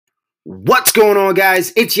What's going on,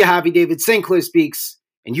 guys? It's your Javi David, St. Clair Speaks,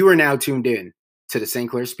 and you are now tuned in to the St.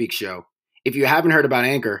 Clair Speaks Show. If you haven't heard about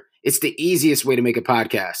Anchor, it's the easiest way to make a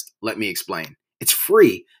podcast. Let me explain. It's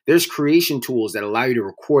free. There's creation tools that allow you to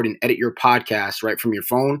record and edit your podcast right from your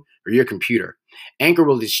phone or your computer. Anchor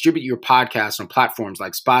will distribute your podcast on platforms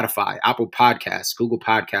like Spotify, Apple Podcasts, Google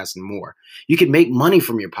Podcasts, and more. You can make money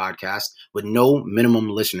from your podcast with no minimum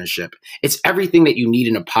listenership. It's everything that you need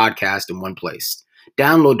in a podcast in one place.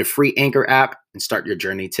 Download the free Anchor app and start your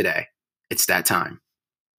journey today. It's that time.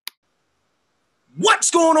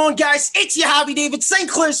 What's going on, guys? It's your Javi David, St.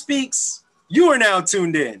 Clair Speaks. You are now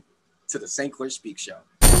tuned in to the St. Clair Speaks Show.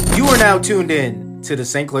 You are now tuned in to the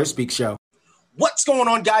St. Clair Speaks Show. What's going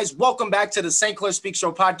on, guys? Welcome back to the St. Clair Speaks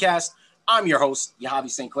Show podcast. I'm your host,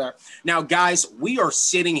 Javi St. Clair. Now, guys, we are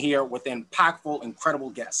sitting here with an impactful,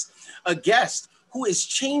 incredible guest. A guest who is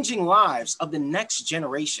changing lives of the next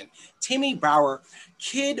generation. Timmy Bauer,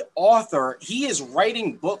 kid author. He is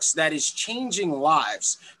writing books that is changing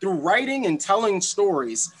lives through writing and telling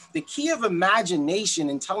stories. The key of imagination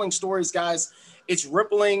in telling stories, guys, it's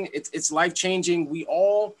rippling, it's life-changing. We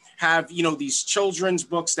all have, these children's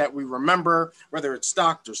books that we remember, whether it's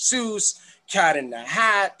Dr. Seuss, Cat in the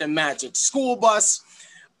Hat, The Magic School Bus.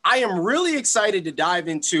 I am really excited to dive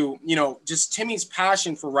into, just Timmy's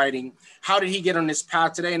passion for writing. How did he get on this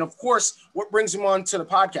path today? And of course, what brings him on to the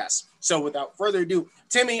podcast? So without further ado,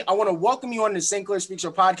 Timmy, I want to welcome you on the St. Clair Speaks Show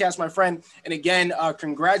podcast, my friend. And again,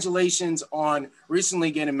 congratulations on recently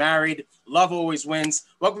getting married. Love always wins.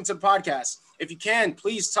 Welcome to the podcast. If you can,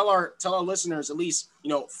 please tell our listeners at least,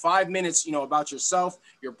 5 minutes, about yourself,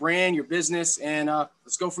 your brand, your business, and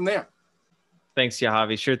let's go from there. Thanks,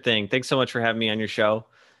 Javi. Sure thing. Thanks so much for having me on your show.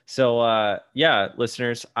 So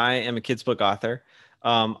listeners, I am a kids book author.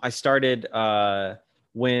 I started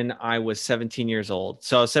when I was 17 years old.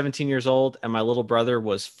 So I was 17 years old and my little brother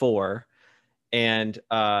was 4. And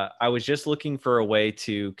I was just looking for a way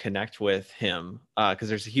to connect with him because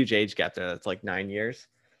there's a huge age gap there. That's like 9 years.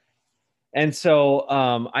 And so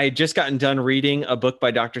I had just gotten done reading a book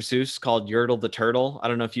by Dr. Seuss called Yertle the Turtle. I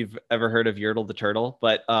don't know if you've ever heard of Yertle the Turtle,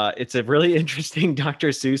 but it's a really interesting Dr.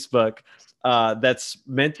 Seuss book that's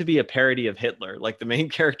meant to be a parody of Hitler. Like the main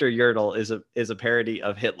character Yertle is a parody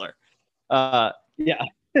of Hitler. That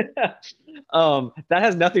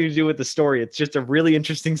has nothing to do with the story. It's just a really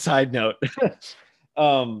interesting side note.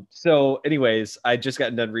 So anyways, I just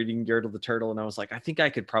gotten done reading Yertle the Turtle and I was like, I think I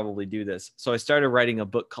could probably do this. So I started writing a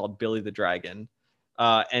book called Billy the Dragon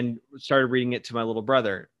and started reading it to my little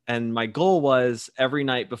brother. And my goal was every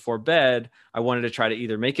night before bed, I wanted to try to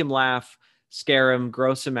either make him laugh, scare him,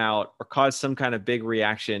 gross him out, or cause some kind of big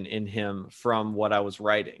reaction in him from what I was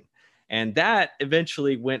writing. And that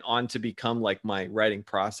eventually went on to become like my writing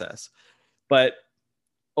process. But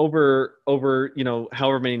over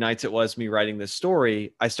however many nights it was me writing this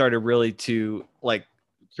story, I started really to like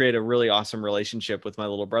create a really awesome relationship with my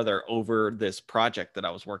little brother over this project that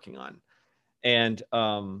I was working on. And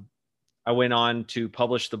I went on to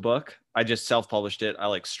publish the book. I just self-published it. I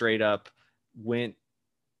like straight up went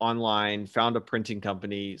online, found a printing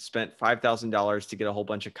company, spent $5,000 to get a whole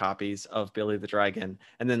bunch of copies of Billy the Dragon,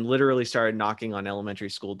 and then literally started knocking on elementary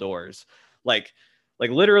school doors. Like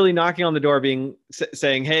literally knocking on the door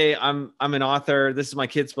saying, hey, I'm an author. This is my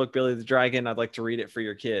kid's book, Billy the Dragon. I'd like to read it for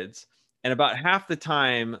your kids. And about half the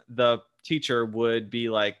time, the teacher would be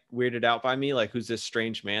like weirded out by me, like, who's this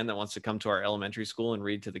strange man that wants to come to our elementary school and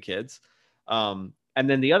read to the kids? And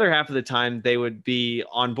then the other half of the time, they would be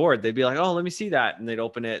on board. They'd be like, oh, let me see that. And they'd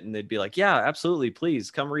open it and they'd be like, yeah, absolutely. Please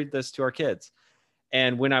come read this to our kids.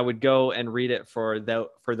 And when I would go and read it for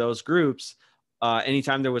those groups,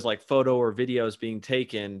 anytime there was like photo or videos being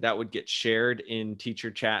taken, that would get shared in teacher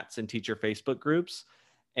chats and teacher Facebook groups.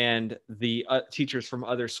 And the teachers from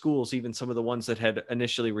other schools, even some of the ones that had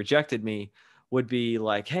initially rejected me, would be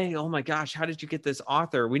like, hey, oh my gosh, how did you get this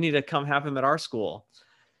author? We need to come have him at our school.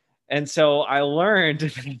 And so I learned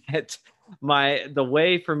that the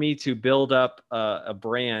way for me to build up a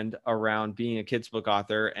brand around being a kids book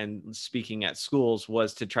author and speaking at schools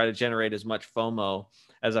was to try to generate as much FOMO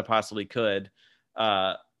as I possibly could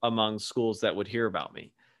among schools that would hear about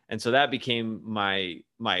me. And so that became my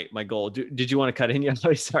goal. Did you want to cut in? Yeah,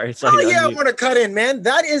 sorry. Oh yeah, I want to cut in, man.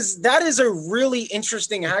 That is a really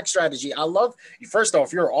interesting hack strategy. I love, first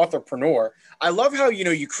off, you're an entrepreneur. I love how,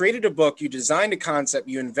 you created a book, you designed a concept,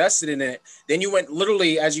 you invested in it. Then you went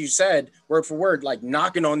literally, as you said, word for word, like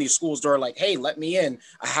knocking on these schools' door, like, hey, let me in.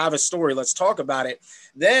 I have a story. Let's talk about it.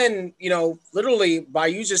 Then, literally by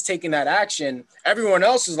you just taking that action, everyone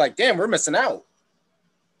else is like, damn, we're missing out.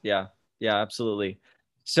 Yeah, absolutely.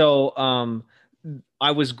 So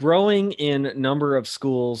I was growing in number of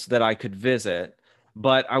schools that I could visit,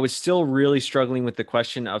 but I was still really struggling with the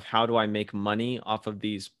question of how do I make money off of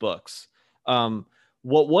these books. Um,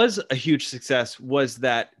 what was a huge success was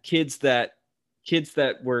that kids that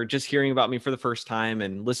were just hearing about me for the first time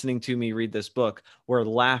and listening to me read this book were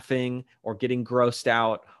laughing or getting grossed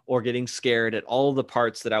out or getting scared at all the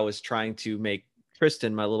parts that I was trying to make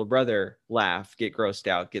Tristan, my little brother, laugh, get grossed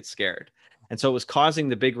out, get scared. And so it was causing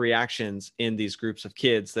the big reactions in these groups of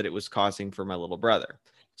kids that it was causing for my little brother.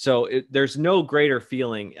 So there's no greater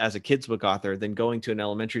feeling as a kids book author than going to an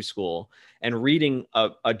elementary school and reading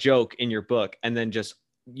a joke in your book, and then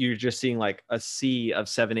you're just seeing like a sea of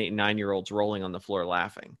 7, 8, and 9-year-olds rolling on the floor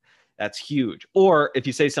laughing. That's huge. Or if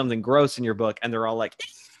you say something gross in your book and they're all like,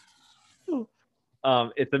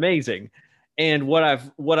 it's amazing. And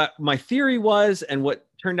my theory was, and what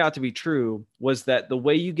turned out to be true, was that the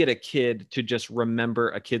way you get a kid to just remember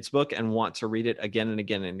a kid's book and want to read it again and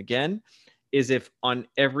again and again is if on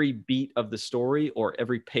every beat of the story or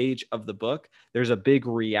every page of the book, there's a big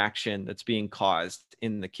reaction that's being caused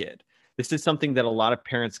in the kid. This is something that a lot of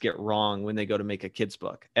parents get wrong when they go to make a kid's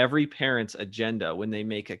book. Every parent's agenda when they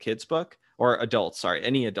make a kid's book, or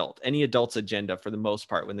any adult's agenda for the most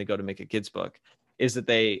part when they go to make a kid's book, is that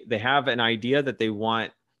they have an idea that they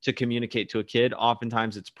want to communicate to a kid.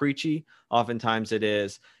 Oftentimes it's preachy. Oftentimes it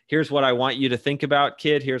is, here's what I want you to think about,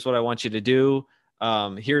 kid. Here's what I want you to do.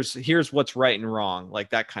 Here's what's right and wrong,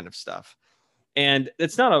 like that kind of stuff. And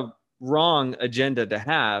it's not a wrong agenda to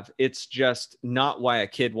have. It's just not why a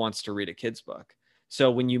kid wants to read a kid's book.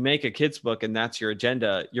 So when you make a kid's book and that's your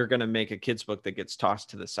agenda, you're going to make a kid's book that gets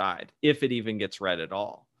tossed to the side, if it even gets read at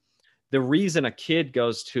all. The reason a kid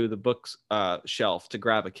goes to the books shelf to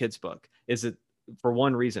grab a kid's book is that for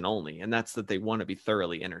one reason only, and that's that they want to be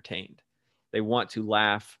thoroughly entertained. They want to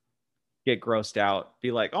laugh, get grossed out,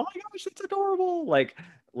 be like, oh my gosh, that's adorable, like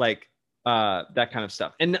that kind of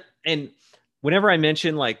stuff. And whenever I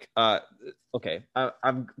mention I'm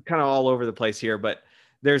kind of all over the place here, but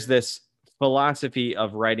there's this philosophy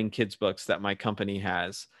of writing kids books that my company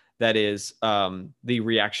has that is the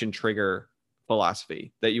reaction trigger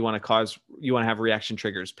philosophy, that you want to have reaction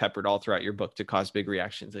triggers peppered all throughout your book to cause big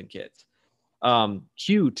reactions in kids.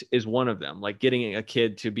 Cute is one of them. Like getting a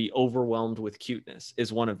kid to be overwhelmed with cuteness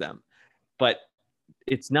is one of them. But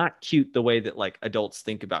it's not cute the way that like adults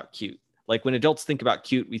think about cute. Like when adults think about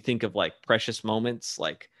cute, we think of like precious moments,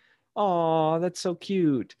 like, oh, that's so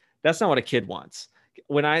cute. That's not what a kid wants.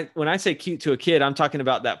 When I say cute to a kid, I'm talking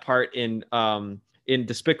about that part in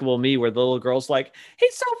Despicable Me where the little girl's like,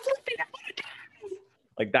 he's so flippy, I want to die.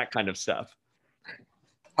 Like that kind of stuff.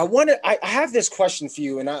 I have this question for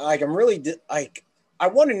you, and I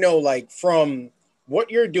want to know, like, from what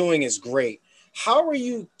you're doing is great. How are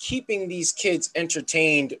you keeping these kids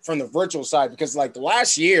entertained from the virtual side? Because like the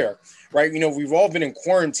last year, right, we've all been in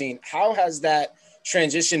quarantine. How has that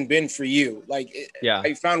transition been for you? Like, have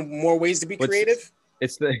you found more ways to be creative?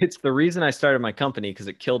 It's the reason I started my company, because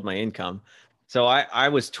it killed my income. So I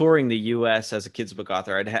was touring the US as a kids book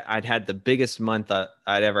author. I'd had the biggest month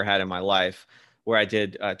I'd ever had in my life, where I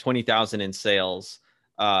did 20,000 in sales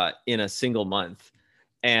in a single month.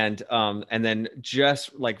 And then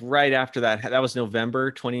just like right after that was November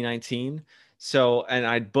 2019. So, and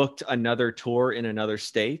I'd booked another tour in another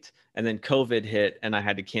state, and then COVID hit and I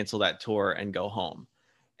had to cancel that tour and go home.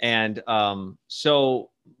 And so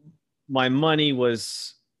my money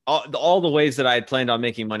was all the ways that I had planned on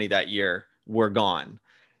making money that year were gone.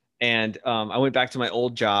 And I went back to my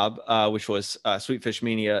old job, which was Sweetfish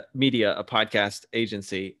Media, a podcast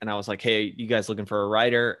agency. And I was like, hey, you guys looking for a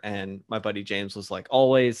writer? And my buddy James was like,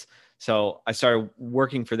 always. So I started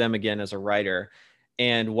working for them again as a writer.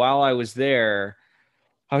 And while I was there,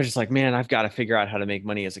 I was just like, man, I've got to figure out how to make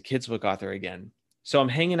money as a kids book author again. So I'm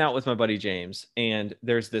hanging out with my buddy James, and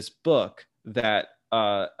there's this book that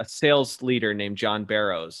a sales leader named John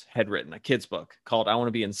Barrows had written, a kids book called I Want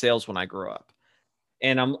to Be in Sales When I Grow Up.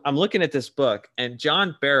 And I'm looking at this book, and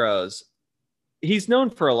John Barrows, he's known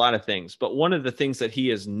for a lot of things, but one of the things that he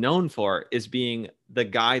is known for is being the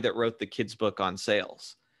guy that wrote the kids book on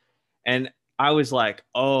sales. And I was like,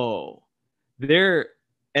 oh, there.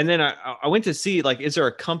 And then I went to see, like, is there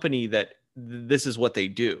a company that this is what they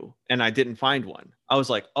do? And I didn't find one. I was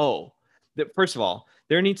like, oh, first of all,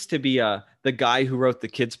 there needs to be the guy who wrote the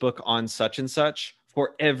kids book on such and such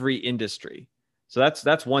for every industry. So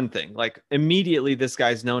that's one thing. Like immediately, this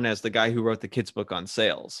guy's known as the guy who wrote the kids book on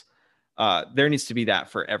sales. There needs to be that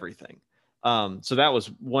for everything. So that was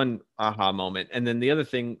one aha moment. And then the other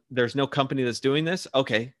thing, there's no company that's doing this.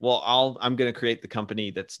 Okay, well, I'm going to create the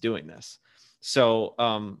company that's doing this. So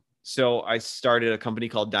I started a company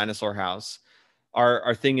called Dinosaur House.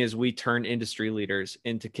 Our thing is we turn industry leaders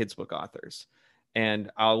into kids book authors.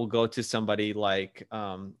 And I'll go to somebody like,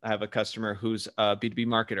 I have a customer who's a B2B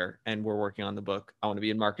marketer, and we're working on the book. I want to be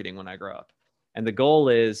in marketing when I grow up. And the goal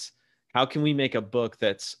is, how can we make a book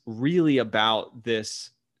that's really about this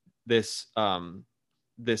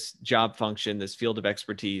job function, this field of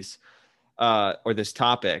expertise, or this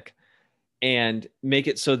topic, and make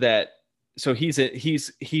it so that he's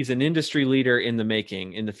an industry leader in the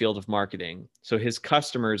making in the field of marketing. So his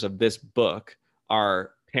customers of this book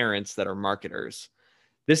are parents that are marketers.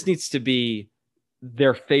 This needs to be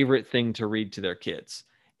their favorite thing to read to their kids.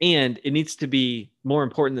 And it needs to be, more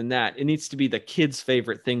important than that, it needs to be the kid's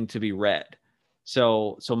favorite thing to be read.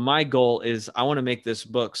 So my goal is, I want to make this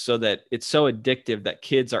book so that it's so addictive that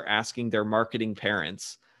kids are asking their marketing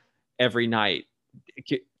parents every night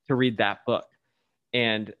to read that book.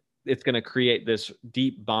 And it's going to create this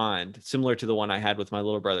deep bond, similar to the one I had with my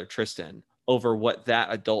little brother, Tristan, over what that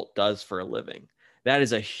adult does for a living. That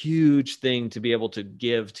is a huge thing to be able to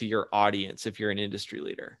give to your audience if you're an industry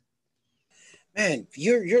leader. Man,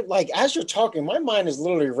 you're like, as you're talking, my mind is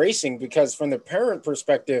literally racing, because from the parent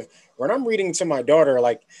perspective, when I'm reading to my daughter,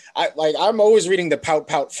 I'm always reading The Pout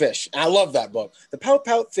Pout Fish. And I love that book. The Pout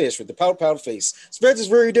Pout Fish with the pout pout face spreads his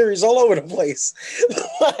very dairies all over the place.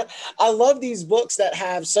 I love these books that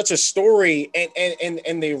have such a story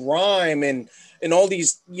and they rhyme and all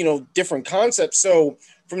these, different concepts. So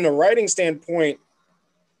from the writing standpoint,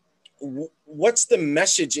 what's the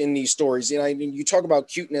message in these stories? You talk about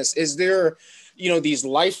cuteness. Is there, these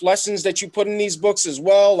life lessons that you put in these books as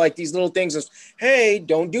well? Like these little things of, hey,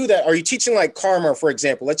 don't do that. Are you teaching like karma, for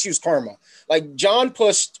example? Let's use karma. Like John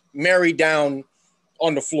pushed Mary down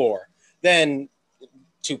on the floor. Then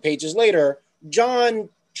 2 pages later, John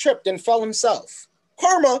tripped and fell himself.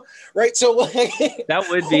 Karma, right? So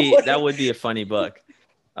that would be a funny book.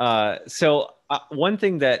 One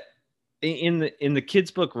thing that in the kids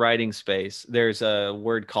book writing space, there's a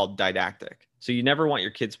word called didactic. So you never want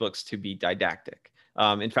your kids books to be didactic.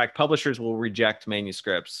 In fact, publishers will reject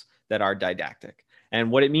manuscripts that are didactic.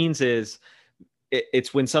 And what it means is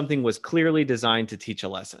it's when something was clearly designed to teach a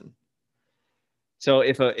lesson. So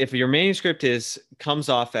if your manuscript comes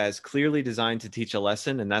off as clearly designed to teach a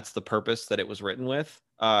lesson, and that's the purpose that it was written with,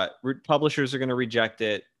 publishers are going to reject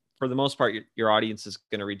it. For the most part, your audience is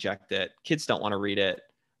going to reject it. Kids don't want to read it.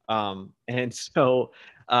 But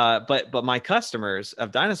my customers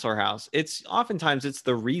of Dinosaur House, oftentimes it's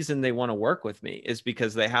the reason they want to work with me is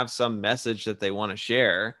because they have some message that they want to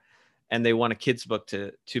share, and they want a kid's book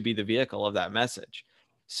to be the vehicle of that message.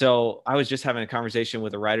 So I was just having a conversation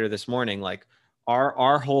with a writer this morning, like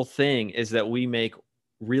our whole thing is that we make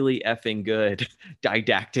really effing good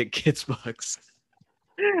didactic kids books.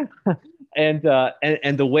 And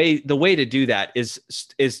the way to do that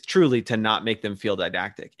is truly to not make them feel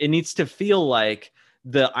didactic. It needs to feel like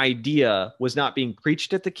the idea was not being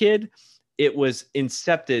preached at the kid. It was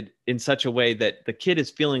incepted in such a way that the kid is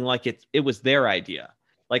feeling like it was their idea.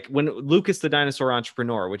 Like when Lucas the Dinosaur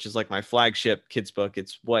Entrepreneur, which is like my flagship kids book,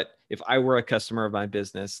 it's what, if I were a customer of my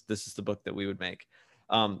business, this is the book that we would make.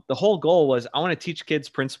 The whole goal was, I want to teach kids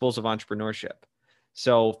principles of entrepreneurship.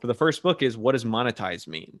 So for the first book is, what does monetize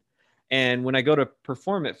mean? And when I go to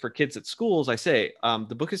perform it for kids at schools, I say,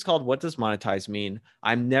 the book is called What Does Monetize Mean?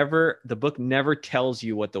 The book never tells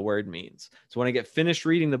you what the word means. So when I get finished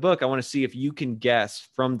reading the book, I want to see if you can guess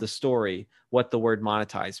from the story what the word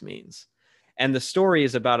monetize means. And the story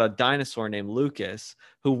is about a dinosaur named Lucas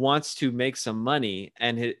who wants to make some money,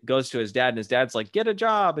 and he goes to his dad, and his dad's like, get a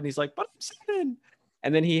job. And he's like, but I'm 7.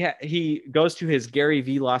 And then he goes to his Gary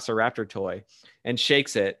Velociraptor toy and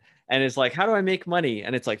shakes it and is like, how do I make money?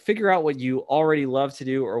 And it's like, figure out what you already love to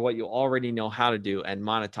do or what you already know how to do and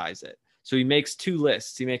monetize it. So he makes 2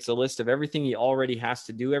 lists. He makes a list of everything he already has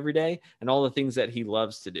to do every day and all the things that he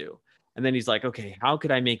loves to do. And then he's like, okay, how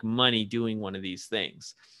could I make money doing one of these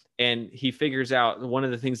things? And he figures out one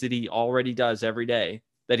of the things that he already does every day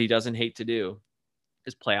that he doesn't hate to do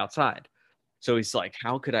is play outside. So he's like,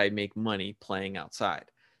 how could I make money playing outside?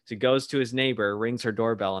 So he goes to his neighbor, rings her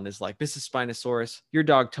doorbell, and is like, Mrs. Spinosaurus, your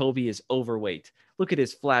dog Toby is overweight. Look at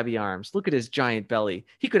his flabby arms. Look at his giant belly.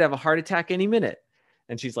 He could have a heart attack any minute.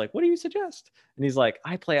 And she's like, what do you suggest? And he's like,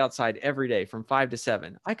 I play outside every day from 5 to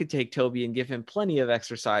 7. I could take Toby and give him plenty of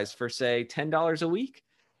exercise for, say, $10 a week.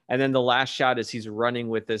 And then the last shot is he's running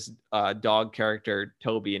with this dog character,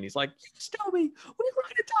 Toby. And he's like, yes, Toby, we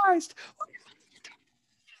monetized.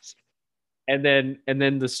 And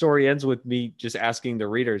then the story ends with me just asking the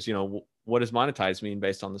readers, what does monetize mean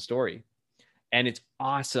based on the story? And it's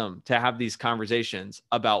awesome to have these conversations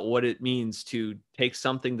about what it means to take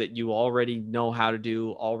something that you already know how to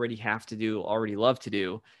do, already have to do, already love to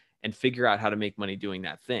do, and figure out how to make money doing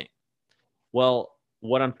that thing. Well,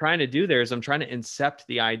 what I'm trying to do there is I'm trying to incept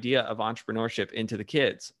the idea of entrepreneurship into the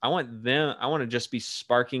kids. I want to just be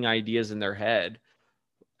sparking ideas in their head,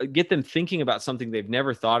 get them thinking about something they've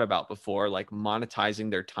never thought about before, like monetizing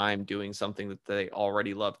their time doing something that they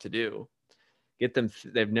already love to do.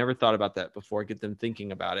 They've never thought about that before, get them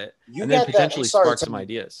thinking about it, and then potentially spark some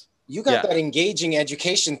ideas. You got that engaging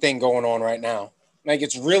education thing going on right now. Like,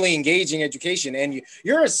 it's really engaging education, and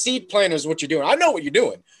you're a seed planter is what you're doing. I know what you're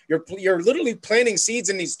doing. You're literally planting seeds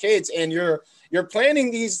in these kids, and you're planting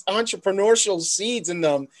these entrepreneurial seeds in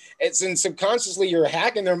them. And subconsciously you're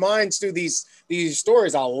hacking their minds through these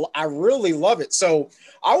stories. I really love it. So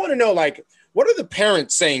I want to know, like, what are the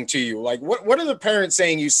parents saying to you? Like, what are the parents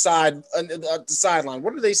saying you the sideline?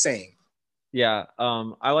 What are they saying? Yeah.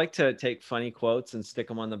 I like to take funny quotes and stick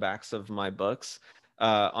them on the backs of my books.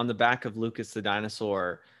 On the back of Lucas the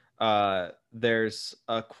Dinosaur, there's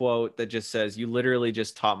a quote that just says, "You literally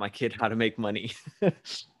just taught my kid how to make money,"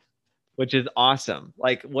 which is awesome.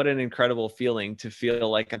 Like, what an incredible feeling to feel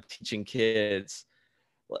like I'm teaching kids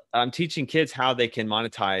how they can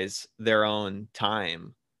monetize their own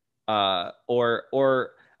time. In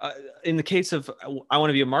the case of I want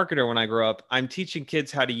to be a marketer when I grow up, I'm teaching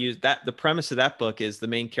kids how to use that. The premise of that book is the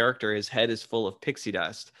main character, his head is full of pixie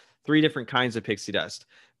dust, 3 different kinds of pixie dust: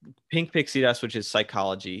 pink pixie dust, which is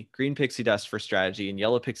psychology, green pixie dust for strategy, and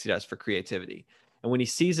yellow pixie dust for creativity. And when he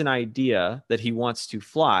sees an idea that he wants to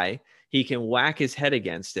fly, he can whack his head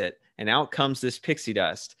against it, and out comes this pixie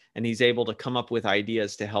dust, and he's able to come up with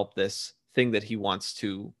ideas to help this thing that he wants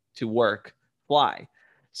to work fly.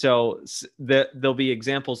 So there'll be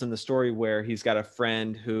examples in the story where he's got a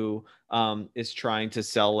friend who is trying to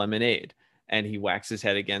sell lemonade, and he whacks his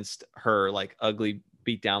head against her like ugly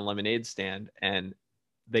beat down lemonade stand, and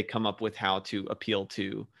they come up with how to appeal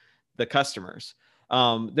to the customers.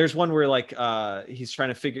 There's one where like he's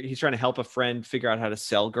trying to help a friend figure out how to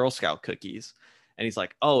sell Girl Scout cookies. And he's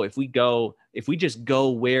like, oh, if we just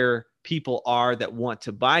go where people are that want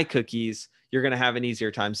to buy cookies, you're going to have an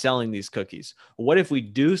easier time selling these cookies. What if we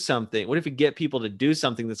do something? What if we get people to do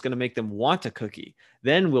something that's going to make them want a cookie?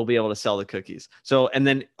 Then we'll be able to sell the cookies. So, and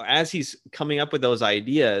then as he's coming up with those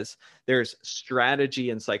ideas, there's strategy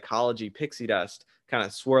and psychology pixie dust kind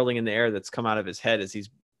of swirling in the air that's come out of his head as he's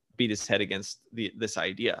beat his head against this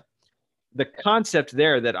idea. The concept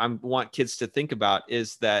there that I want kids to think about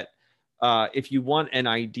is that if you want an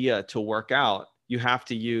idea to work out, you have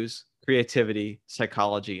to use creativity,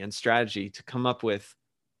 psychology, and strategy to come up with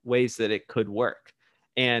ways that it could work.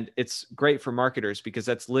 And it's great for marketers because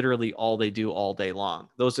that's literally all they do all day long.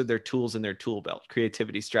 Those are their tools in their tool belt: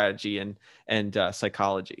 creativity, strategy, and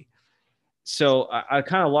psychology. So I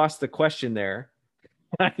kind of lost the question there.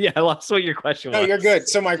 Yeah, I lost what your question was. No, you're good.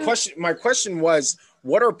 So my question was,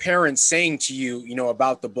 what are parents saying to you,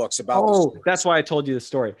 about the books? That's why I told you the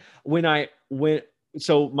story.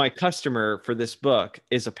 So my customer for this book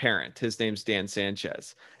is a parent. His name's Dan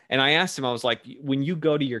Sanchez. And I asked him, I was like, when you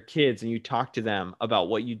go to your kids and you talk to them about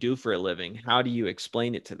what you do for a living, how do you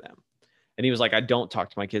explain it to them? And he was like, I don't talk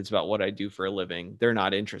to my kids about what I do for a living. They're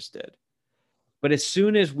not interested. But as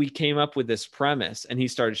soon as we came up with this premise and he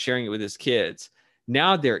started sharing it with his kids,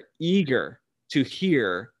 now they're eager to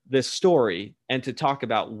hear this story and to talk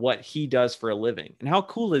about what he does for a living. And how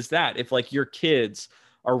cool is that if like your kids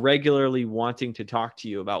are regularly wanting to talk to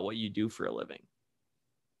you about what you do for a living?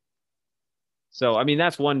 So, I mean,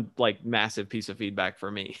 that's one like massive piece of feedback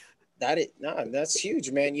for me. That's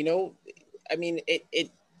huge, man. I mean,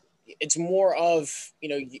 it's more of,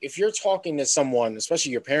 if you're talking to someone,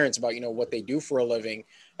 especially your parents, about, what they do for a living,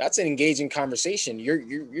 that's an engaging conversation.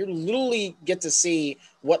 You're literally get to see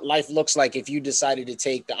what life looks like if you decided to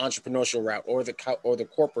take the entrepreneurial route or the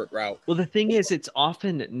corporate route. Well, the thing is, it's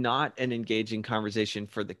often not an engaging conversation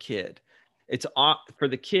for the kid. For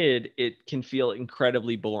the kid, it can feel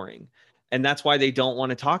incredibly boring. And that's why they don't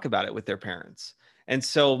want to talk about it with their parents. And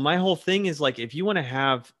so my whole thing is like, if you want to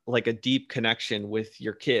have like a deep connection with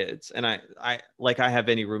your kids, and I have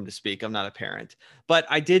any room to speak, I'm not a parent, but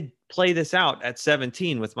I did play this out at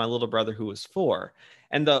 17 with my little brother who was 4.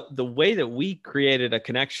 And the way that we created a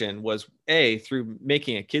connection was A, through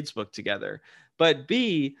making a kid's book together, but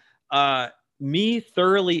B, me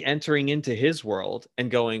thoroughly entering into his world and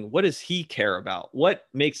going, what does he care about? What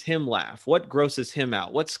makes him laugh? What grosses him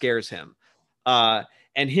out? What scares him?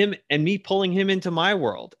 And me pulling him into my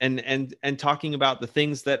world and talking about the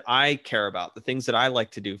things that I care about, the things that I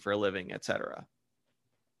like to do for a living, etc.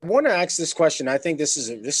 I want to ask this question. I think this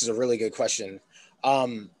is a really good question.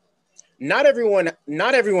 Not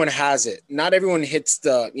everyone has it. Not everyone hits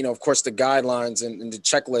the, of course, the guidelines and the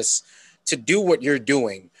checklists to do what you're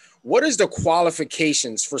doing. What is the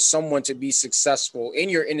qualifications for someone to be successful in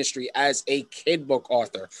your industry as a kid book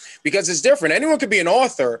author? Because it's different. Anyone could be an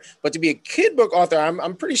author, but to be a kid book author,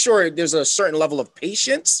 I'm pretty sure there's a certain level of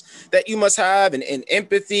patience that you must have, and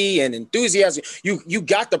empathy and enthusiasm. You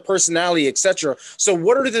got the personality, etc. So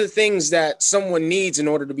what are the things that someone needs in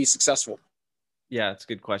order to be successful? Yeah, it's a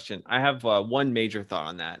good question. I have one major thought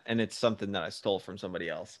on that, and it's something that I stole from somebody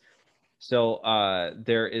else. So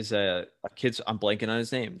there is a kid's, I'm blanking on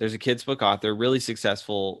his name. There's a kid's book author, really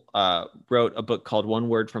successful, wrote a book called One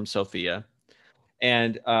Word from Sophia.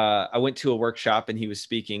 And I went to a workshop and he was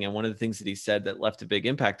speaking. And one of the things that he said that left a big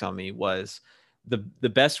impact on me was the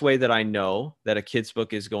best way that I know that a kid's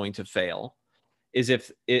book is going to fail is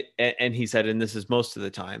if it, and he said, and this is most of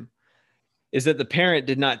the time, is that the parent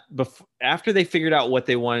did not, after they figured out what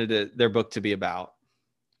they wanted their book to be about,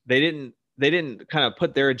 they didn't kind of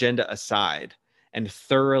put their agenda aside and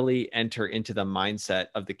thoroughly enter into the mindset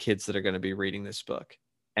of the kids that are going to be reading this book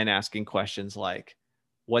and asking questions like,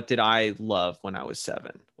 what did I love when I was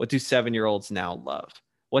 7? What do 7-year-olds now love?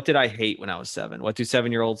 What did I hate when I was 7? What do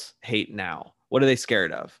 7-year-olds hate now? What are they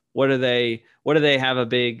scared of? What do they have a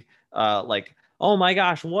big, like, oh my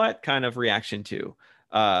gosh, what kind of reaction to?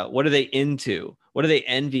 What are they into? What are they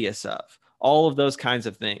envious of? All of those kinds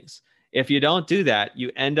of things. If you don't do that,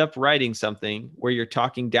 you end up writing something where you're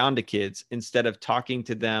talking down to kids instead of talking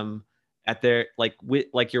to them at their,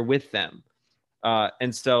 like you're with them.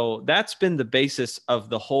 And so that's been the basis of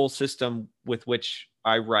the whole system with which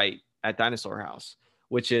I write at Dinosaur House,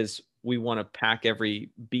 which is we want to pack every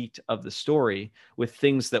beat of the story with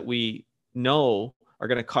things that we know are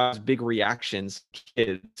going to cause big reactions to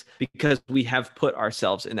kids because we have put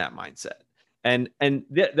ourselves in that mindset. And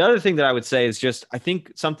the other thing that I would say is just, I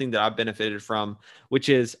think something that I've benefited from, which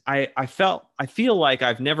is I feel like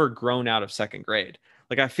I've never grown out of second grade.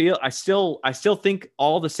 Like I still think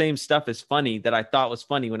all the same stuff is funny that I thought was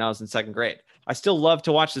funny when I was in second grade. I still love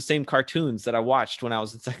to watch the same cartoons that I watched when I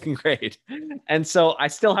was in second grade. And so I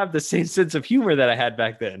still have the same sense of humor that I had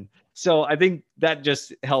back then. So I think that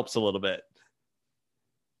just helps a little bit.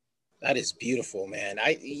 That is beautiful, man.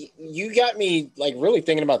 You got me like really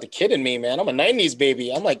thinking about the kid in me, man. I'm a 90s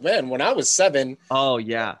baby. I'm like, man, when I was 7. Oh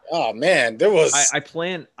yeah. Oh man, there was I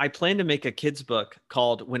plan to make a kid's book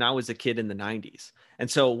called When I Was a Kid in the 90s. And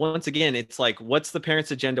so once again, it's like, what's the parents'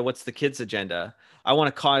 agenda? What's the kids' agenda? I want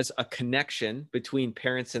to cause a connection between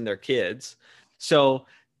parents and their kids. So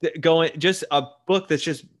going just a book that's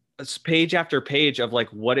just page after page of like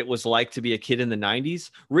what it was like to be a kid in the 90s,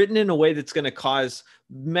 written in a way that's going to cause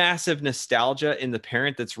massive nostalgia in the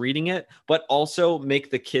parent that's reading it, but also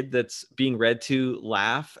make the kid that's being read to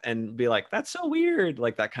laugh and be like, that's so weird,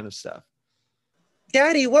 like that kind of stuff.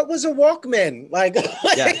 Daddy, what was a Walkman? Like,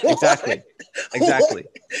 yeah, exactly. Exactly.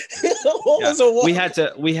 What was a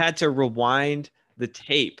Walkman? We had to rewind the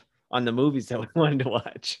tape on the movies that we wanted to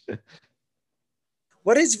watch.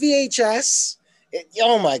 What is VHS?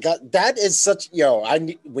 Oh my God, that is such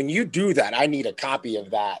when you do that, I need a copy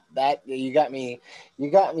of that. That you got me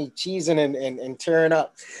cheesing and tearing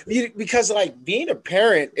up. Because like being a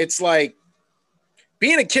parent, it's like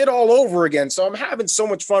being a kid all over again. So I'm having so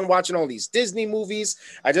much fun watching all these Disney movies.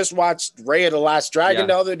 I just watched Raya the Last Dragon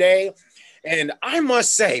the other day. And I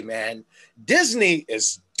must say, man, Disney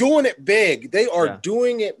is doing it big. They are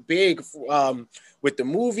doing it big with the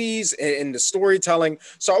movies and the storytelling.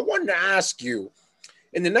 So I wanted to ask you,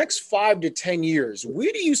 in the next 5 to 10 years,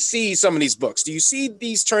 where do you see some of these books? Do you see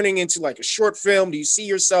these turning into like a short film? Do you see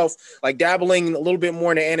yourself like dabbling a little bit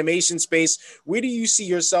more in the animation space? Where do you see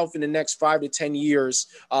yourself in the next 5 to 10 years,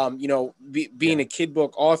 being a kid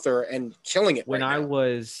book author and killing it? When I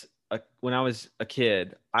was a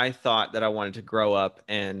kid, I thought that I wanted to grow up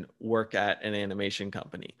and work at an animation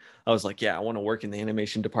company. I was like, yeah, I want to work in the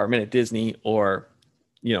animation department at Disney or,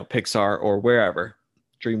 Pixar or wherever,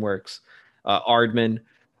 DreamWorks. Aardman.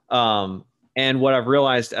 And what I've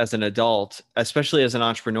realized as an adult, especially as an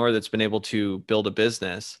entrepreneur that's been able to build a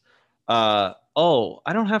business, I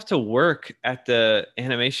don't have to work at the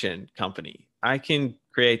animation company. I can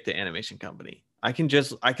create the animation company. I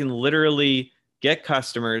can literally get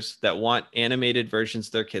customers that want animated versions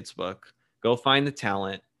of their kids' book, go find the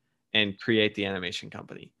talent and create the animation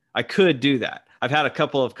company. I could do that. I've had a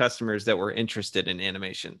couple of customers that were interested in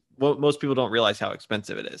animation. Well, most people don't realize how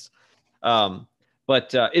expensive it is.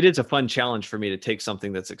 But it is a fun challenge for me to take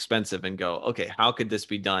something that's expensive and go, okay, how could this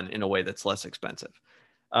be done in a way that's less expensive?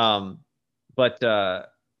 So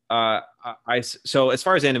as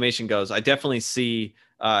far as animation goes, I definitely see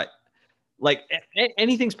like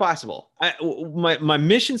anything's possible. My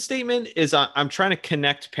mission statement is I'm trying to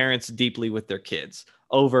connect parents deeply with their kids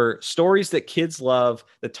over stories that kids love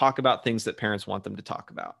that talk about things that parents want them to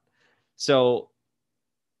talk about. So,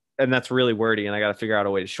 and that's really wordy, and I got to figure out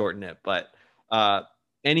a way to shorten it. But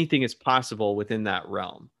anything is possible within that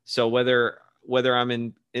realm. So whether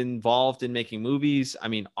I'm involved in making movies, I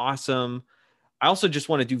mean, awesome. I also just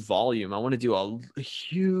want to do volume. I want to do a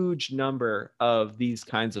huge number of these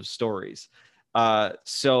kinds of stories.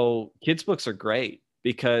 So kids' books are great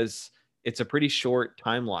because it's a pretty short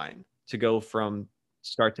timeline to go from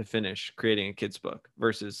start to finish creating a kids' book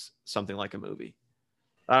versus something like a movie.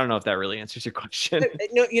 I don't know if that really answers your question.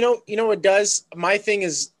 No, it does. My thing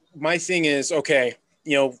is okay.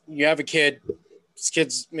 You have a kid. These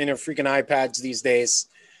kids, freaking iPads these days.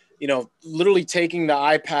 Literally taking the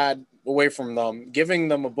iPad away from them, giving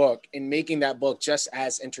them a book, and making that book just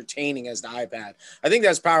as entertaining as the iPad. I think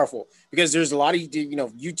that's powerful because there's a lot of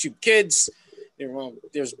YouTube kids.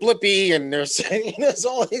 There's Blippi, and there's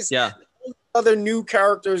all these other new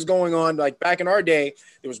characters going on. Like back in our day,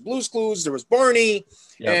 there was Blue's Clues, there was Barney,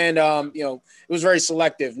 and it was very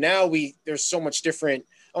selective. Now there's so much different.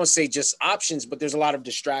 I won't say just options, but there's a lot of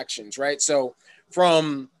distractions, right? So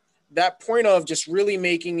from that point of just really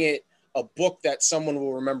making it a book that someone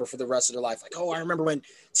will remember for the rest of their life. Like, oh, I remember when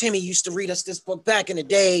Timmy used to read us this book back in the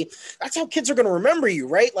day. That's how kids are going to remember you,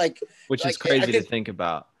 right? Which is crazy to think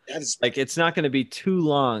about. It's not going to be too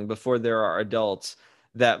long before there are adults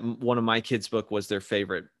that one of my kids' book was their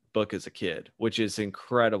favorite book as a kid, which is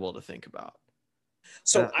incredible to think about.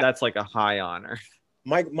 So that's like a high honor.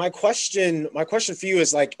 My question for you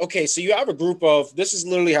is like, okay, so you have a group of, this is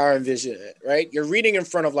literally how I envision it, right? You're reading in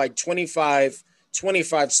front of like 25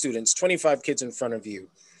 students, 25 kids in front of you.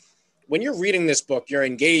 When you're reading this book, you're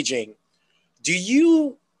engaging. Do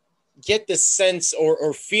you get the sense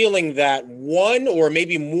or feeling that one or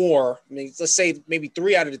maybe more, let's say maybe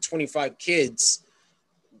 3 out of the 25 kids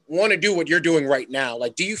want to do what you're doing right now?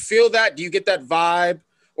 Like, do you feel that? Do you get that vibe?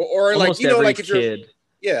 Or like, like if kid,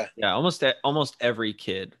 yeah, almost every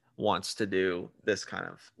kid wants to do this kind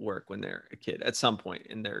of work when they're a kid at some point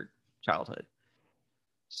in their childhood.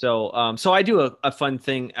 So I do a fun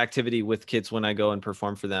activity with kids when I go and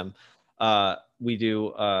perform for them. We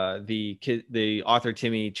do the Author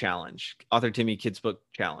Timmy challenge, Author Timmy Kids Book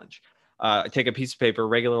Challenge. Take a piece of paper,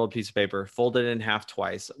 regular old piece of paper, fold it in half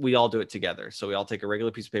twice. We all do it together. So we all take a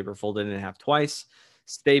regular piece of paper, fold it in half twice,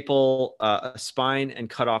 staple a spine, and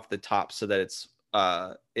cut off the top so that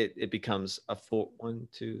it becomes a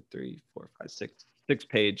 6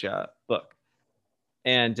 page book.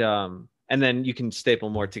 And then you can staple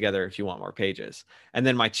more together if you want more pages. And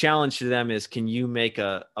then my challenge to them is, can you make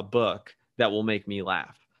a book that will make me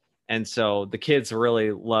laugh? And so the kids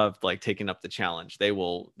really loved like taking up the challenge. They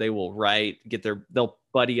will write, they'll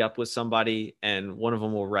buddy up with somebody, and one of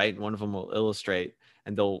them will write and one of them will illustrate,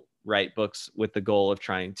 and they'll write books with the goal of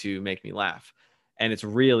trying to make me laugh. And it's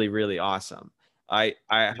really, really awesome. I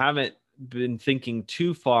haven't been thinking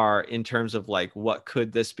too far in terms of like, what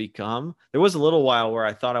could this become? There was a little while where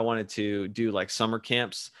I thought I wanted to do like summer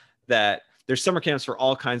camps. That there's summer camps for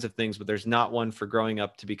all kinds of things, but there's not one for growing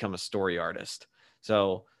up to become a story artist.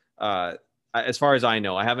 So as far as I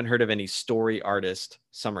know, I haven't heard of any story artist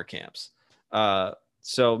summer camps.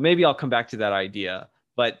 So maybe I'll come back to that idea,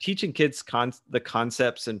 but teaching kids the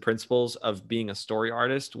concepts and principles of being a story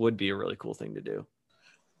artist would be a really cool thing to do.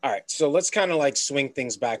 All right, so let's kind of like swing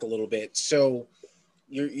things back a little bit. So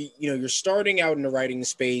you're starting out in the writing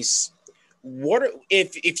space.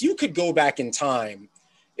 If you could go back in time,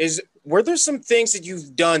 were there some things that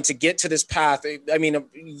you've done to get to this path? I mean,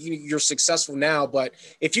 you're successful now, but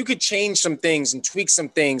if you could change some things and tweak some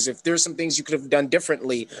things, if there's some things you could have done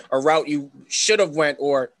differently, a route you should have went,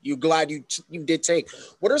 or you glad you did take,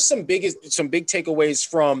 what are some big takeaways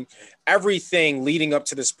from everything leading up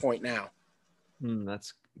to this point now?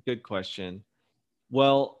 That's a good question.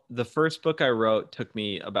 Well, the first book I wrote took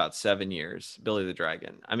me about 7 years, Billy the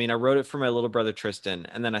Dragon. I mean, I wrote it for my little brother, Tristan,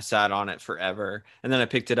 and then I sat on it forever. And then I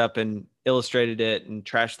picked it up and illustrated it and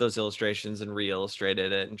trashed those illustrations and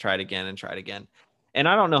re-illustrated it and tried again and tried again. And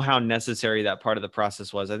I don't know how necessary that part of the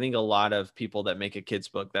process was. I think a lot of people that make a kid's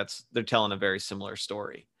book, they're telling a very similar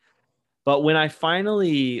story. But when I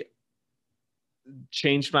finally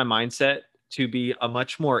changed my mindset to be a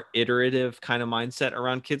much more iterative kind of mindset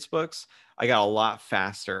around kids' books, I got a lot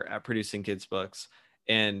faster at producing kids' books,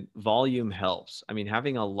 and volume helps. I mean,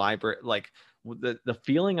 having a library, like the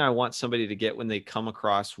feeling I want somebody to get when they come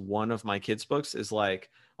across one of my kids' books is like,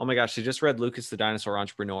 oh my gosh, they just read Lucas the Dinosaur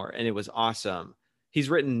Entrepreneur and it was awesome. He's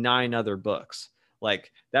written 9 other books.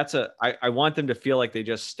 Like I want them to feel like they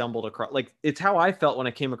just stumbled across, like it's how I felt when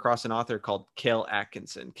I came across an author called Cale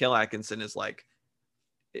Atkinson. Cale Atkinson is like,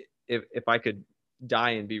 if I could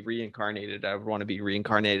die and be reincarnated, I would want to be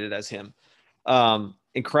reincarnated as him.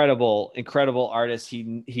 Incredible artist.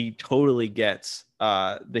 He totally gets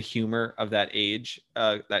the humor of that age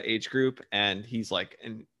group, and he's like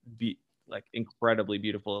incredibly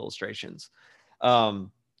beautiful illustrations.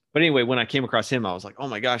 But anyway, when I came across him, I was like, oh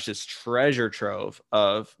my gosh, this treasure trove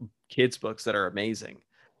of kids books that are amazing.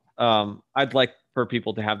 I'd like for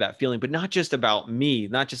people to have that feeling, but not just about me,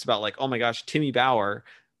 not just about like, oh my gosh, Timmy Bauer,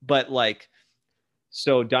 but like,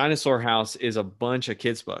 so Dinosaur House is a bunch of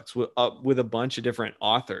kids books with a bunch of different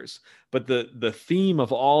authors. But the theme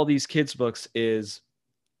of all these kids books is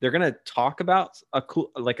they're going to talk about a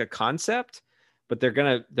concept, but they're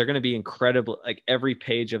going to be incredible. Like every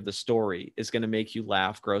page of the story is going to make you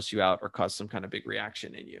laugh, gross you out, or cause some kind of big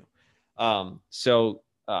reaction in you.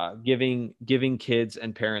 Giving kids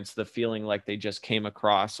and parents the feeling like they just came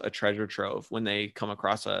across a treasure trove when they come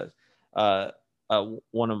across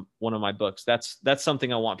one of my books. That's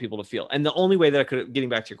something I want people to feel. And the only way that I could, getting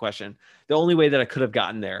back to your question, the only way that I could have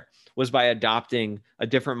gotten there was by adopting a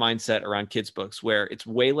different mindset around kids books, where it's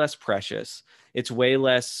way less precious. It's way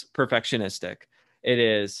less perfectionistic. It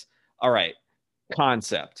is, all right,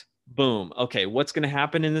 concept, boom. Okay, what's going to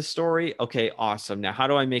happen in this story? Okay, awesome. Now, how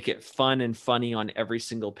do I make it fun and funny on every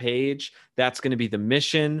single page? That's going to be the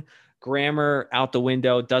mission. Grammar out the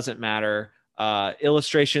window, doesn't matter.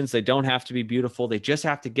 Illustrations, they don't have to be beautiful. They just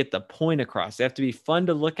have to get the point across. They have to be fun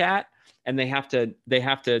to look at, and they have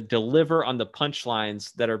to deliver on the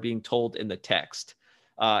punchlines that are being told in the text.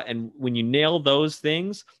 And when you nail those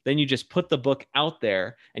things, then you just put the book out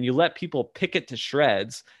there and you let people pick it to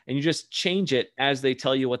shreds, and you just change it as they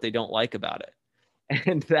tell you what they don't like about it.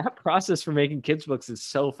 And that process for making kids books is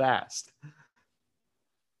so fast.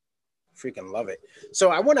 Freaking love it.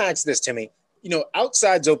 So I want to ask this, Timmy.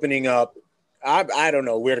 Outside's opening up. I don't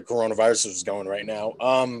know where the coronavirus is going right now.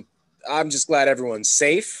 I'm just glad everyone's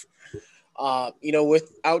safe.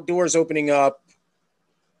 With outdoors opening up,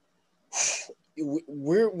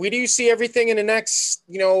 where do you see everything in the next,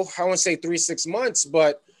 I want to say 3-6 months,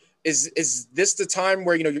 but is this the time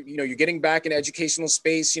where, you're getting back in educational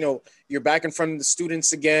space, you're back in front of the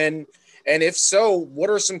students again? And if so,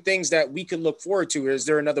 what are some things that we could look forward to? Is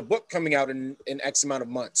there another book coming out in X amount of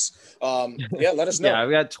months? Let us know. Yeah,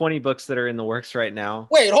 I've got 20 books that are in the works right now.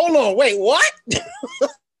 Wait, hold on. Wait, what?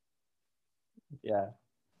 Yeah.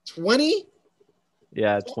 20?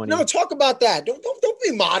 Yeah, 20. No, talk about that. Don't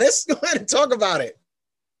be modest. Go ahead and talk about it.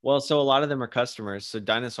 Well, so a lot of them are customers. So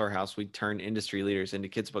Dinosaur House, we turn industry leaders into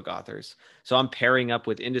kids book authors. So I'm pairing up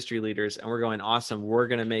with industry leaders, and we're going, awesome, we're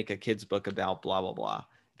going to make a kids book about blah, blah, blah,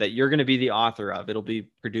 that you're going to be the author of. It'll be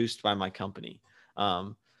produced by my company.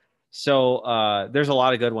 So there's a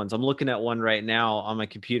lot of good ones. I'm looking at one right now on my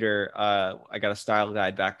computer. I got a style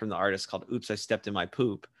guide back from the artist called Oops, I Stepped in My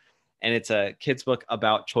Poop. And it's a kids book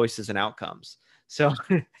about choices and outcomes. So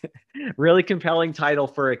really compelling title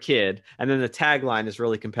for a kid. And then the tagline is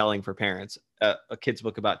really compelling for parents, a kid's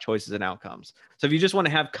book about choices and outcomes. So if you just want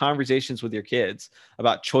to have conversations with your kids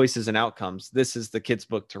about choices and outcomes, this is the kid's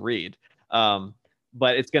book to read.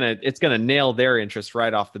 But it's gonna nail their interest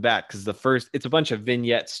right off the bat, because it's a bunch of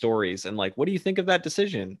vignette stories and like, what do you think of that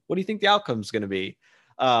decision? What do you think the outcome's gonna be?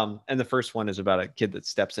 And the first one is about a kid that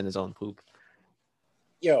steps in his own poop.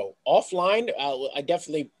 Yo, offline, I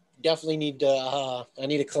definitely need to I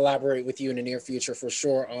need to collaborate with you in the near future for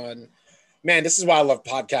sure. Man, this is why I love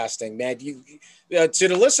podcasting, man. You to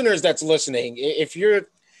the listeners that's listening, if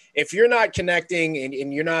you're not connecting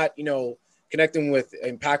and you're not connecting with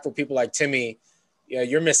impactful people like Timmy,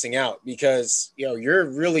 you're missing out, because you're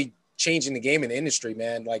really changing the game in the industry,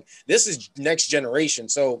 man. Like, this is next generation.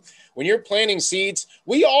 So when you're planting seeds,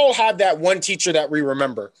 we all have that one teacher that we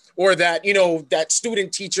remember, or that, that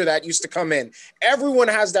student teacher that used to come in. Everyone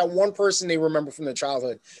has that one person they remember from their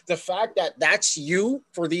childhood. The fact that that's you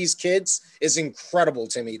for these kids is incredible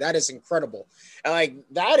to me. That is incredible. And like,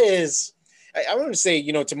 that is, I wouldn't say,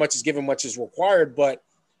 too much is given, much is required, but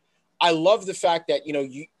I love the fact that,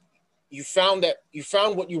 you found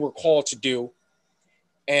what you were called to do,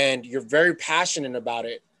 and you're very passionate about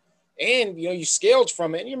it, and you scaled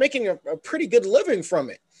from it, and you're making a pretty good living from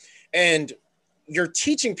it, and you're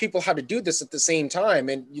teaching people how to do this at the same time,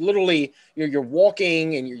 and you literally you're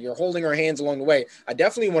walking and you're holding our hands along the way. I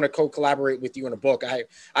definitely want to collaborate with you in a book.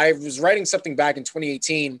 I was writing something back in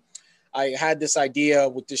 2018. I had this idea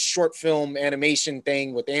with this short film animation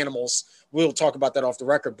thing with animals. We'll talk about that off the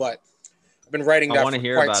record, but I've been writing that. I want to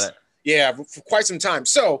hear about it. Yeah, for quite some time.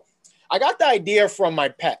 So I got the idea from my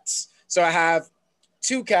pets. So I have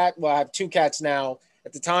I have two cats now.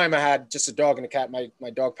 At the time, I had just a dog and a cat. My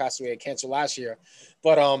dog passed away of cancer last year.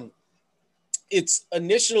 But it's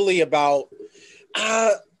initially about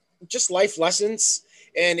just life lessons.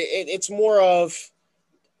 And it's more of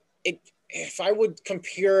it. If I would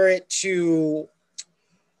compare it to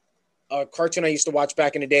a cartoon I used to watch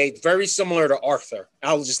back in the day, very similar to Arthur.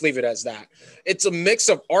 I'll just leave it as that. It's a mix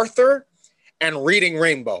of Arthur and Reading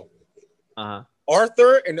Rainbow. Uh-huh.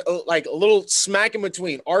 Arthur and like a little smack in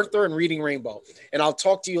between Arthur and Reading Rainbow. And I'll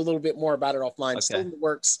talk to you a little bit more about it offline. Okay. Still in the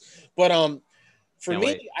works. But for me,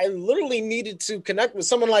 wait. I literally needed to connect with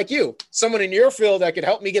someone like you, someone in your field that could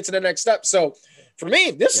help me get to the next step. So for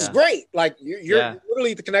me, this is great. Like you're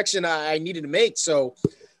literally the connection I needed to make. So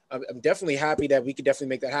I'm definitely happy that we could definitely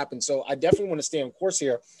make that happen. So I definitely want to stay on course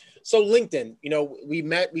here. So LinkedIn,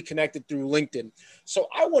 we connected through LinkedIn. So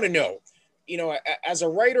I want to know, as a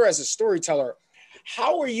writer, as a storyteller,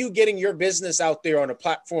 how are you getting your business out there on a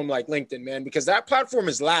platform like LinkedIn, man? Because that platform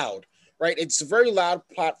is loud, right? It's a very loud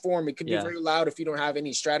platform. It could be very loud if you don't have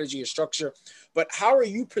any strategy or structure. But how are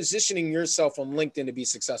you positioning yourself on LinkedIn to be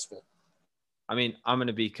successful? I mean, I'm going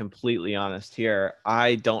to be completely honest here.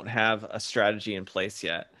 I don't have a strategy in place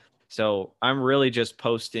yet. So I'm really just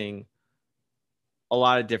posting a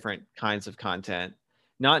lot of different kinds of content,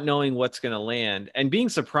 not knowing what's going to land and being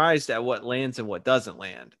surprised at what lands and what doesn't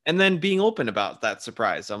land. And then being open about that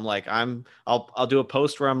surprise. I'm like, I'll do a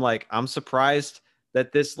post where I'm like, I'm surprised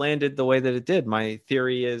that this landed the way that it did. My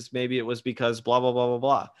theory is maybe it was because blah, blah, blah, blah,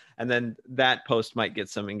 blah. And then that post might get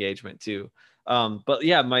some engagement too. But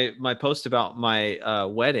yeah, my post about my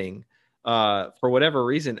wedding, for whatever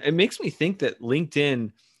reason, it makes me think that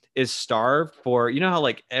LinkedIn is starved for, how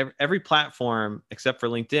like every platform except for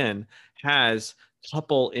LinkedIn has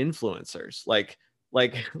couple influencers, like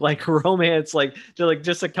romance, like they're like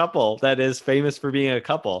just a couple that is famous for being a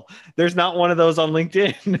couple. There's not one of those on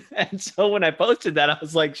LinkedIn. And so when I posted that, I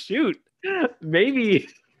was like, shoot, maybe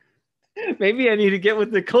I need to get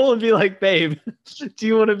with Nicole and be like, babe, do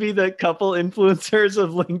you want to be the couple influencers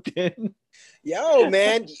of LinkedIn? Yo,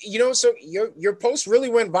 man, so your post really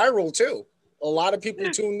went viral too. A lot of people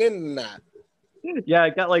tuned in on that. Yeah,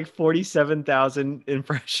 I got like 47,000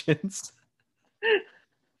 impressions.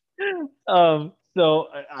 So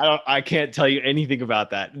I can't tell you anything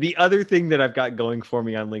about that. The other thing that I've got going for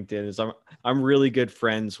me on LinkedIn is I'm really good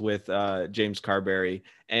friends with James Carberry,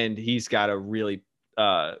 and he's got a really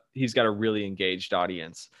engaged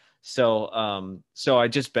audience. So I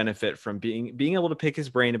just benefit from being able to pick his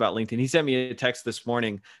brain about LinkedIn. He sent me a text this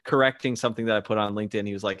morning correcting something that I put on LinkedIn.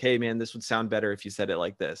 He was like, "Hey man, this would sound better if you said it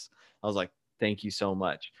like this." I was like, "Thank you so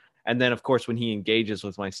much." And then of course, when he engages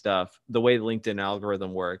with my stuff, the way the LinkedIn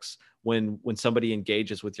algorithm works, when somebody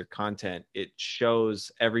engages with your content, it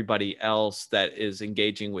shows everybody else that is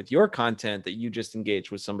engaging with your content that you just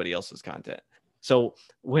engaged with somebody else's content. So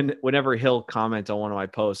whenever he'll comment on one of my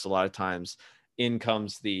posts, a lot of times in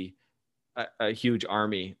comes a huge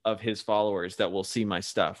army of his followers that will see my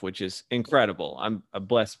stuff, which is incredible. I'm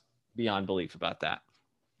blessed beyond belief about that.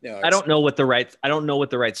 No, I don't know what the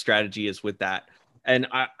right strategy is with that. And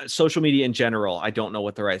social media in general, I don't know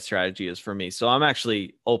what the right strategy is for me. So I'm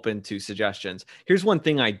actually open to suggestions. Here's one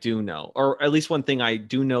thing I do know, or at least one thing I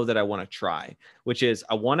do know that I want to try, which is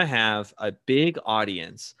I want to have a big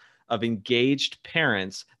audience of engaged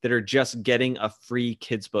parents that are just getting a free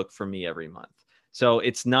kids book from me every month. So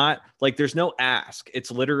it's not like there's no ask.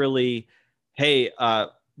 It's literally, hey,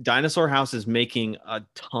 Dinosaur House is making a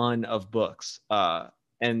ton of books.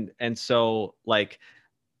 And so like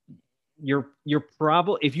you're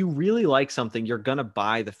probably, if you really like something, you're going to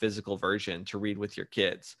buy the physical version to read with your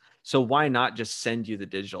kids. So why not just send you the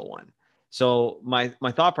digital one? So my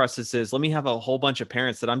thought process is, let me have a whole bunch of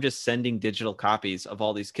parents that I'm just sending digital copies of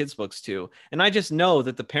all these kids books to. And I just know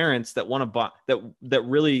that the parents that want to buy, that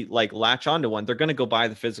really like latch onto one, they're going to go buy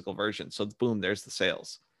the physical version. So boom, there's the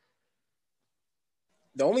sales.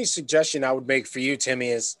 The only suggestion I would make for you, Timmy,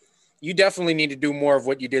 is you definitely need to do more of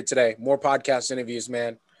what you did today. More podcast interviews,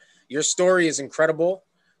 man. Your story is incredible.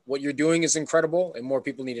 What you're doing is incredible. And more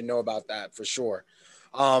people need to know about that for sure.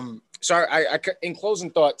 So I in closing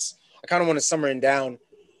thoughts, I kind of want to summary it down.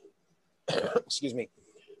 Excuse me.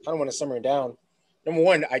 I kind of want to summary it down. Number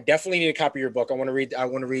one, I definitely need to copy your book. I want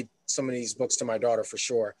to read some of these books to my daughter for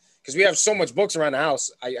sure. Because we have so much books around the house.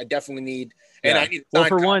 I definitely need. And yeah. I need. Well,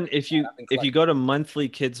 for one, if you go to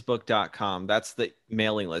monthlykidsbook.com, that's the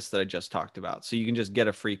mailing list that I just talked about. So you can just get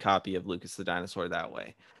a free copy of Lucas the Dinosaur that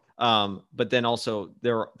way. But then also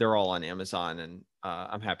they're all on Amazon, and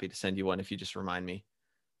I'm happy to send you one if you just remind me.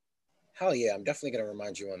 Hell yeah, I'm definitely going to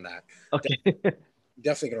remind you on that. Okay.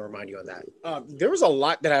 Definitely going to remind you on that. There was a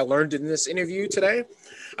lot that I learned in this interview today.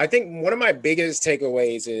 I think one of my biggest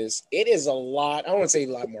takeaways is it is a lot, I don't want to say a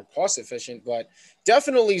lot more cost efficient, but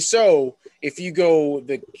definitely so if you go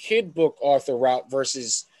the kid book author route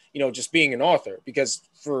versus, just being an author, because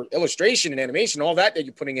for illustration and animation, all that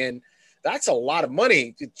you're putting in, that's a lot of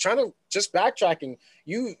money. Trying to just backtracking,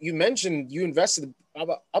 you mentioned you invested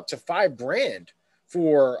about up to $5,000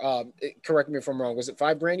 for, correct me if I'm wrong, was it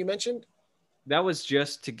 $5,000 you mentioned? That was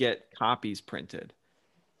just to get copies printed.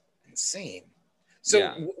 Insane.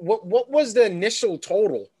 So what was the initial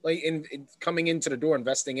total like in coming into the door,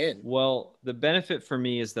 investing in? Well, the benefit for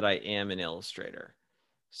me is that I am an illustrator.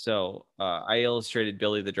 So I illustrated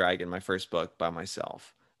Billy the Dragon, my first book, by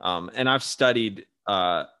myself. And I've studied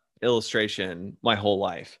illustration my whole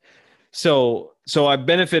life. So I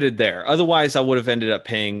benefited there. Otherwise, I would have ended up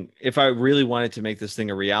paying, if I really wanted to make this thing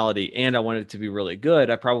a reality and I wanted it to be really good,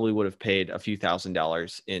 I probably would have paid a few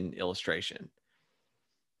 $1,000s in illustration.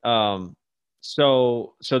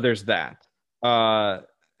 So there's that.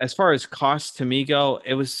 As far as costs to me go,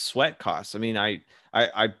 it was sweat costs. I mean, I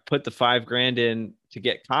put the $5,000 in to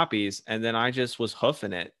get copies, and then I just was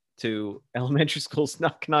hoofing it to elementary schools,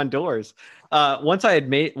 knocking on doors. Once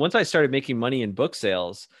I started making money in book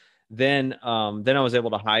sales, then I was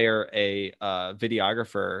able to hire a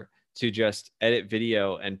videographer to just edit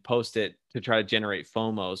video and post it to try to generate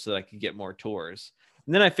FOMO so that I could get more tours.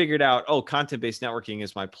 And then I figured out, content-based networking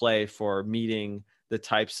is my play for meeting the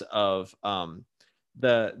types of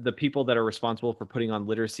the people that are responsible for putting on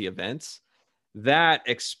literacy events. That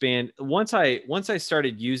expand once I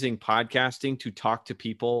started using podcasting to talk to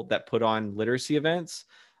people that put on literacy events.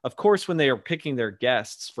 Of course, when they are picking their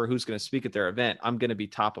guests for who's going to speak at their event, I'm going to be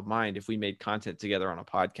top of mind if we made content together on a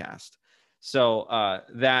podcast. So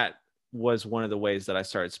that was one of the ways that I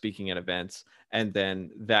started speaking at events. And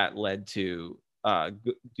then that led to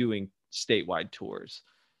doing statewide tours.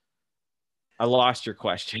 I lost your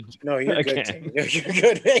question. No, you're good, Timmy. You're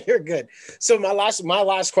good. You're good. So my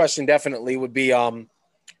last question definitely would be the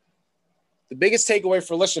biggest takeaway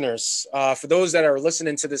for listeners, for those that are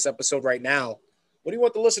listening to this episode right now. What do you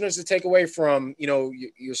want the listeners to take away from,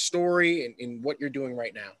 your story and what you're doing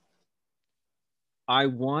right now? I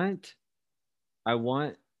want,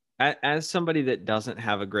 as somebody that doesn't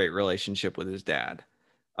have a great relationship with his dad,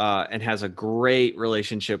 and has a great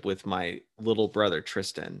relationship with my little brother,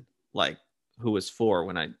 Tristan, who was 4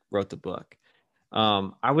 when I wrote the book.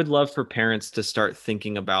 I would love for parents to start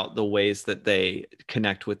thinking about the ways that they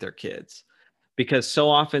connect with their kids. Because so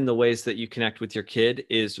often the ways that you connect with your kid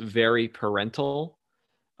is very parental,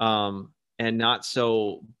 and not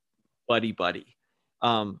so buddy.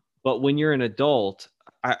 But when you're an adult,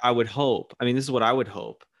 I would hope, this is what I would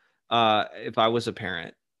hope, if I was a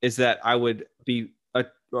parent, is that I would be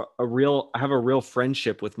have a real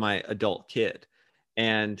friendship with my adult kid.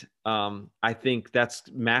 And I think that's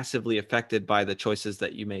massively affected by the choices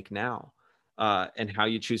that you make now, and how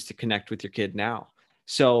you choose to connect with your kid now.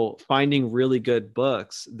 So finding really good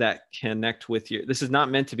books that connect with you. This is not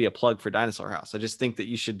meant to be a plug for Dinosaur House. I just think that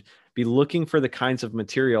you should be looking for the kinds of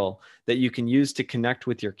material that you can use to connect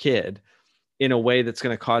with your kid in a way that's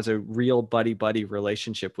going to cause a real buddy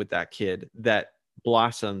relationship with that kid that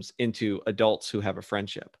blossoms into adults who have a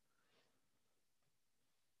friendship.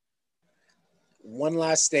 One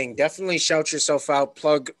last thing, definitely shout yourself out.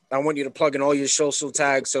 I want you to plug in all your social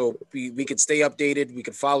tags so we could stay updated. We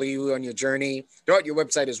could follow you on your journey. Throw out your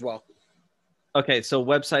website as well. Okay, so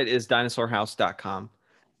website is dinosaurhouse.com.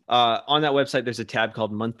 On that website, there's a tab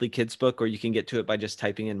called Monthly Kids Book, or you can get to it by just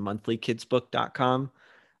typing in monthlykidsbook.com.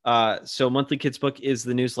 So Monthly Kids Book is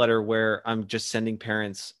the newsletter where I'm just sending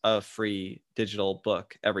parents a free digital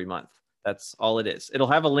book every month. That's all it is. It'll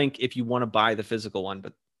have a link if you want to buy the physical one,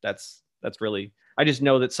 but that's really, I just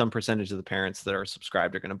know that some percentage of the parents that are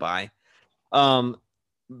subscribed are going to buy.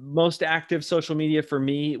 Most active social media for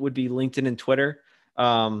me would be LinkedIn and Twitter.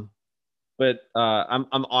 But I'm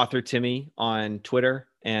author Timmy on Twitter,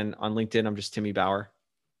 and on LinkedIn, I'm just Timmy Bauer.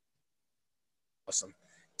 Awesome.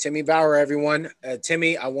 Timmy Bauer, everyone.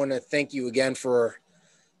 Timmy, I want to thank you again for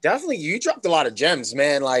definitely, you dropped a lot of gems,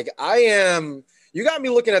 man. You got me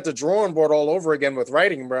looking at the drawing board all over again with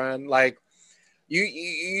writing, Brian.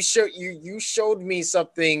 You showed me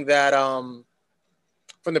something that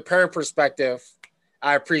from the parent perspective,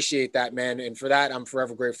 I appreciate that, man. And for that, I'm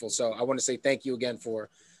forever grateful. So I want to say thank you again for,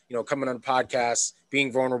 coming on the podcast,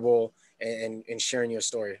 being vulnerable and sharing your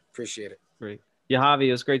story. Appreciate it. Great. Yeah, Javi,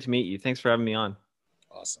 it was great to meet you. Thanks for having me on.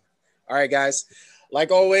 Awesome. All right, guys.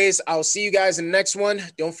 Like always, I'll see you guys in the next one.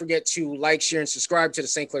 Don't forget to like, share, and subscribe to the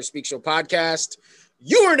St. Clair Speak Show podcast.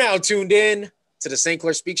 You are now tuned in to the St.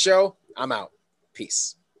 Clair Speak Show. I'm out.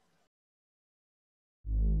 Peace.